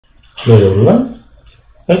Hello everyone,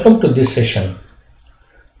 welcome to this session.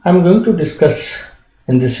 I am going to discuss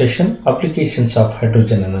in this session applications of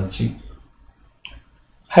hydrogen energy.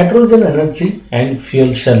 Hydrogen energy and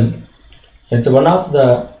fuel cell is one of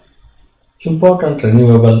the important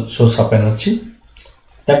renewable source of energy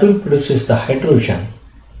that will produce the hydrogen,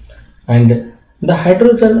 and the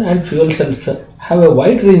hydrogen and fuel cells have a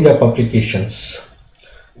wide range of applications.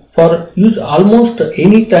 For use almost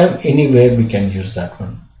any time, anywhere we can use that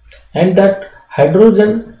one. And that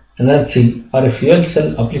hydrogen energy or a fuel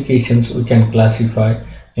cell applications we can classify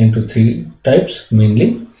into three types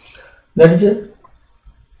mainly. That is a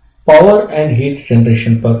power and heat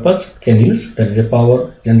generation purpose can use. That is a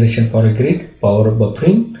power generation for a grid, power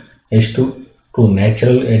buffering, H2 to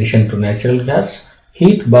natural addition to natural gas,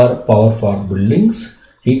 heat bar power for buildings,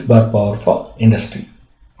 heat bar power for industry.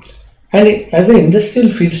 And as an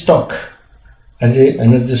industrial feedstock, as an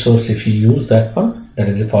energy source, if you use that one, that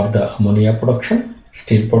is for the ammonia production,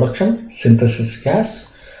 steel production, synthesis gas,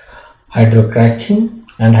 hydrocracking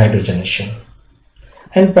and hydrogenation.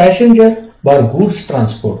 And passenger bar goods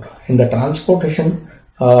transport, in the transportation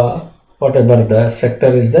whatever the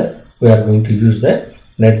sector is there, we are going to use that.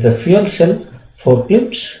 That is the fuel cell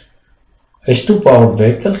forklifts, H2 powered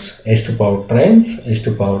vehicles, H2 powered trains,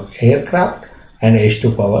 H2 powered aircraft and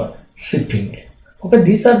H2 powered shipping. Okay,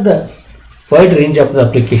 these are the wide range of the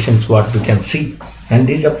applications what we can see, and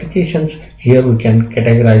these applications here we can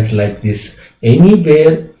categorize like this: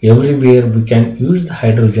 anywhere, everywhere we can use the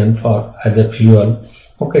hydrogen for as a fuel.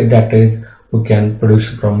 Okay, that is we can produce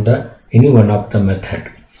from the any one of the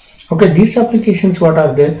method. Okay, these applications what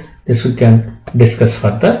are there, this we can discuss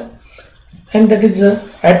further. And that is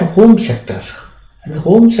at home sector. At the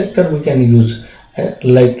home sector we can use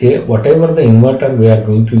like whatever the inverter we are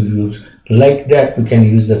going to use, like that we can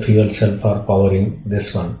use the fuel cell for powering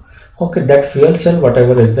this one. Okay, that fuel cell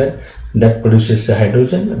whatever is there, that produces the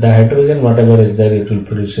hydrogen. The hydrogen whatever is there, it will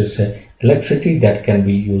produces electricity that can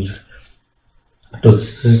be used to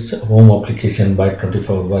this home application by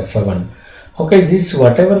 24/7. Okay, this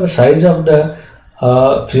whatever the size of the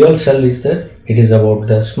fuel cell is there, it is about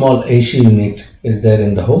the small AC unit is there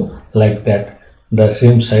in the home, like that the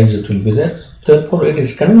same size it will be there. Therefore it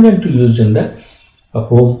is convenient to use in the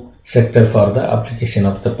home sector for the application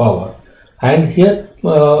of the power. And here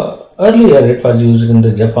earlier it was used in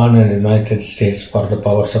the Japan and United States for the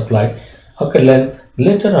power supply. Okay, then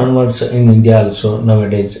later onwards in India also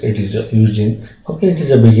nowadays it is using. Okay, it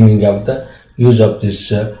is a beginning of the use of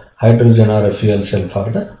this hydrogen or a fuel cell for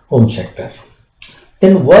the home sector.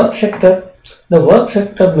 Then work sector. The work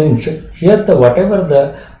sector means here the whatever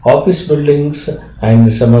the office buildings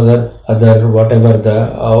and some other whatever the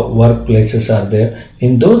workplaces are there,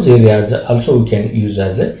 in those areas also we can use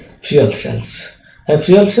as a fuel cells. And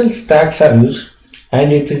fuel cell stacks are used,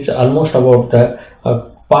 and it is almost about the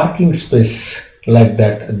parking space, like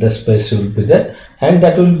that the space will be there, and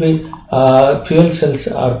that will be fuel cells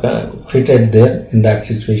are fitted there in that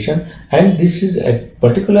situation. And this is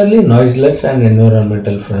particularly noiseless and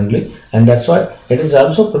environmental friendly, and that's why it is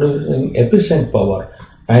also producing efficient power,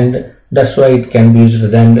 and that's why it can be used.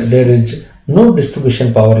 Then there is no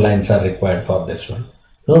distribution power lines are required for this one.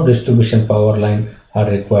 No distribution power line are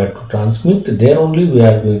required to transmit. There only we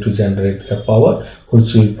are going to generate the power,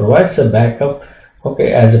 which will provide the backup,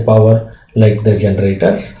 okay, as a power like the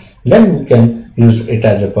generators. Then we can use it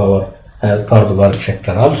as a power for the work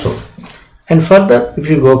sector also. And further, if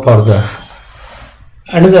you go for the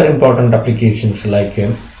another important applications like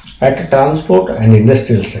at transport and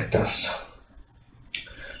industrial sectors,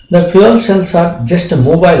 the fuel cells are just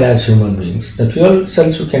mobile as human beings. The fuel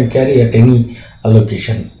cells you can carry at any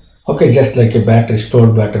location. Okay, just like a battery,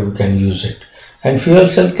 stored battery, we can use it. And fuel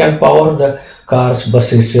cell can power the cars,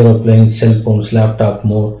 buses, aeroplanes, cell phones, laptop,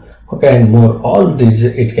 more. Okay, and more. All these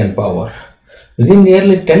it can power. Within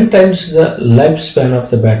nearly 10 times the lifespan of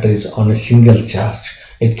the batteries on a single charge,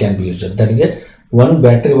 it can be used. That is it. One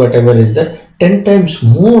battery, whatever is there, 10 times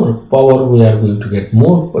more power we are going to get,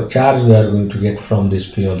 more charge we are going to get from this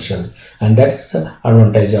fuel cell. And that's the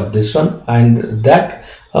advantage of this one. And that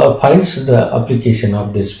finds the application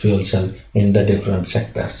of this fuel cell in the different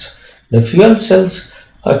sectors. The fuel cells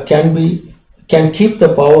can keep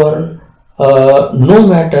the power no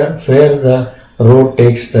matter where the road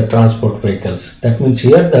takes the transport vehicles. That means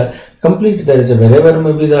here the complete, there is a wherever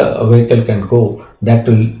maybe the vehicle can go, that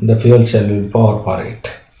will the fuel cell will power for it.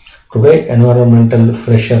 Today environmental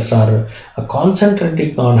pressures are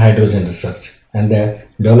concentrating on hydrogen research and the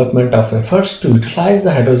development of efforts to utilize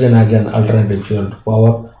the hydrogen as an alternative fuel to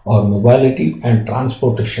power or mobility and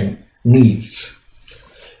transportation needs.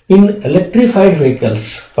 In electrified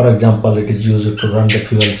vehicles, for example, it is used to run the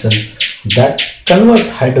fuel cell that convert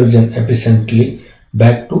hydrogen efficiently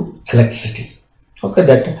back to electricity. Okay,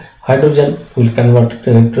 that hydrogen will convert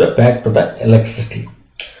it back to the electricity.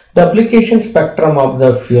 The application spectrum of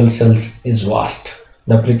the fuel cells is vast.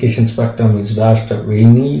 The application spectrum is vast.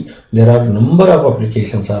 There are number of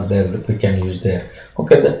applications are there that we can use there.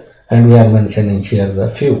 Okay, and we are mentioning here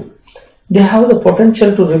the few. They have the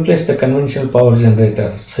potential to replace the conventional power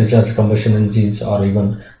generators such as combustion engines or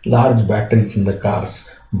even large batteries in the cars,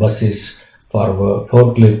 buses, for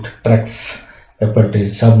forklift trucks,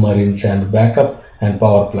 FLTs, submarines, and backup and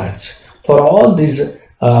power plants. For all these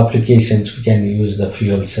applications, we can use the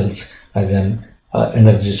fuel cells as an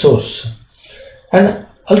energy source. And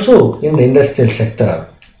also in the industrial sector,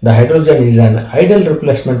 the hydrogen is an ideal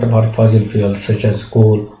replacement for fossil fuels such as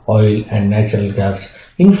coal, oil, and natural gas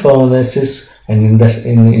in furnaces and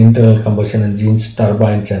in internal combustion engines,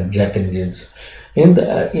 turbines, and jet engines. In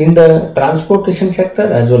the transportation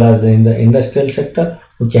sector as well as in the industrial sector,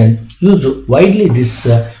 we can use widely this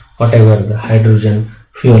whatever the hydrogen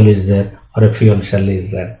fuel is there or a fuel cell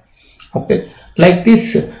is there. Okay, like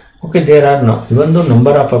this. Okay, there are now, even though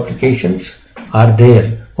number of applications are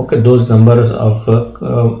there. Okay, those numbers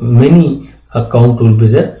of many count will be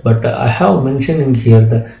there, but I have mentioning here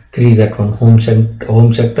the three, that one home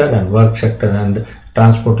sector and work sector and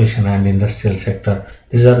transportation and industrial sector.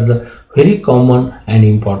 These are the very common and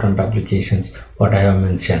important applications what I have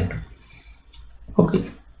mentioned. Okay,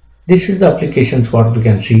 this is the applications what we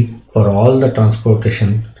can see for all the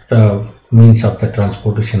transportation means of the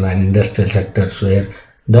transportation and industrial sectors where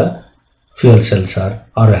the fuel cells are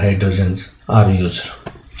or hydrogens are used.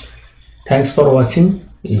 Thanks for watching.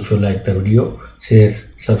 If you like the video, share,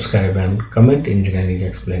 subscribe, and comment Engineering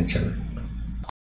Xplained channel.